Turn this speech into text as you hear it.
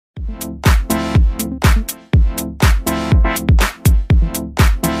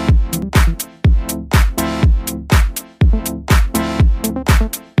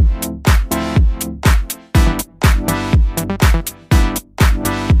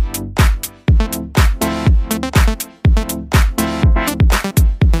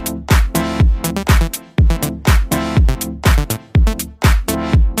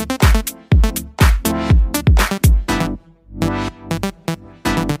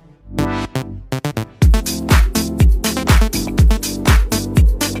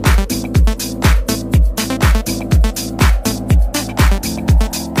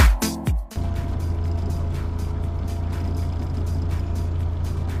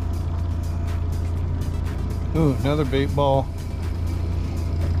Ooh, another bait ball.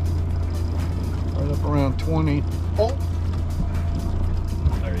 Right up around 20. Oh!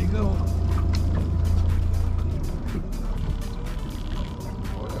 There you go.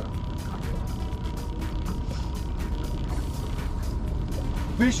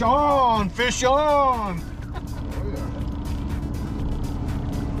 Fish on! Fish on!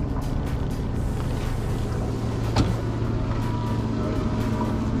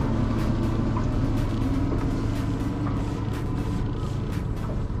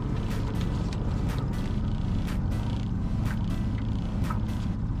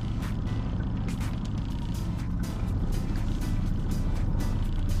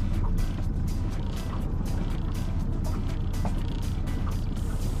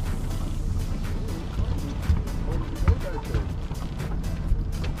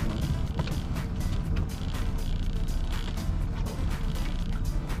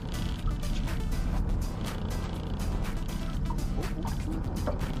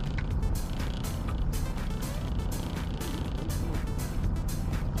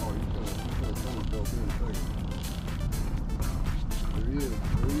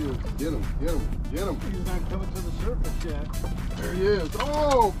 Get him, get him, get him. He's not coming to the surface yet. There he is.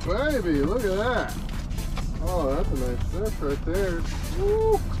 Oh, baby, look at that. Oh, that's a nice fish right there.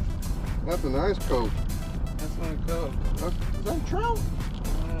 Woo. That's a nice coat. That's not a coat. Is that a trout?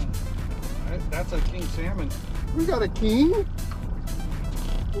 That's a king salmon. We got a king?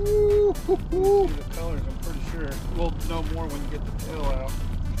 Ooh, hoo, hoo. See the colors, I'm pretty sure. We'll know more when you get the tail out.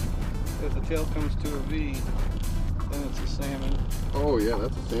 If the tail comes to a V, then it's a salmon. Oh yeah,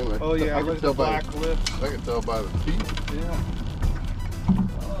 that's a salmon. Oh yeah, I can tell by black lips. I can tell by the teeth. Yeah.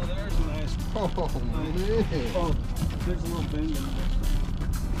 Oh, there's a nice. Oh nice. man. Oh, there's a little bend in there.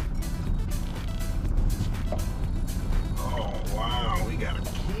 Oh wow, we got a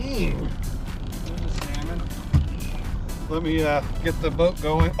king. There's a salmon. Let me get the boat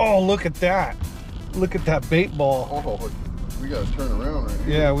going. Oh, look at that. Look at that bait ball. Oh, we gotta turn around right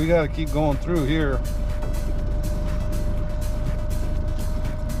here. Yeah, we gotta keep going through here.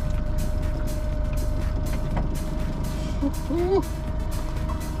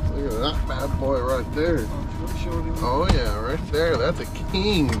 Look at that bad boy right there. Oh yeah, right there. That's a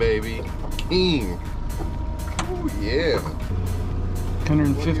king, baby. King. Oh yeah.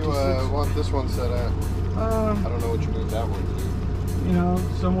 156. What do you want this one set at? I don't know what you moved that one to. You know,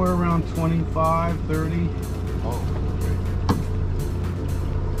 somewhere around 25, 30. Oh, okay.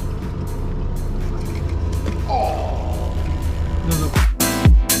 Oh! There's a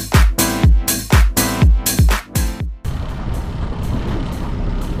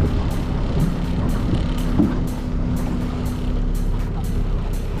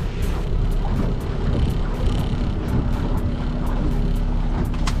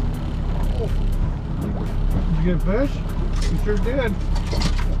Did you get a fish? You sure did.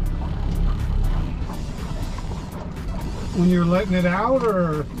 When you're letting it out,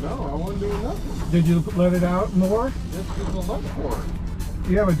 or? No, I wasn't doing nothing. Did you let it out more? Just because I look for it.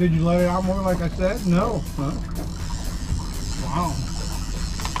 Yeah, but did you let it out more like I said? No. Huh? Wow.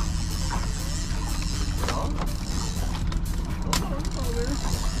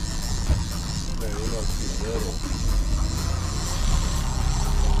 Man, he must be little.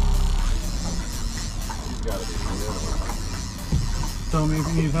 He's got to be little. Tell me if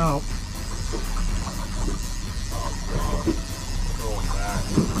you need help. Going back.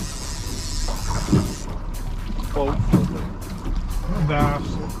 Boat. Bass.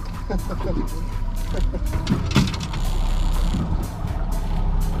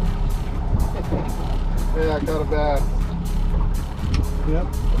 Yeah, I got a bass. Yep.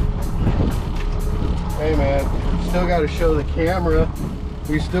 Hey man, still got to show the camera.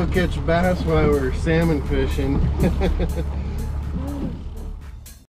 We still catch bass while we're salmon fishing.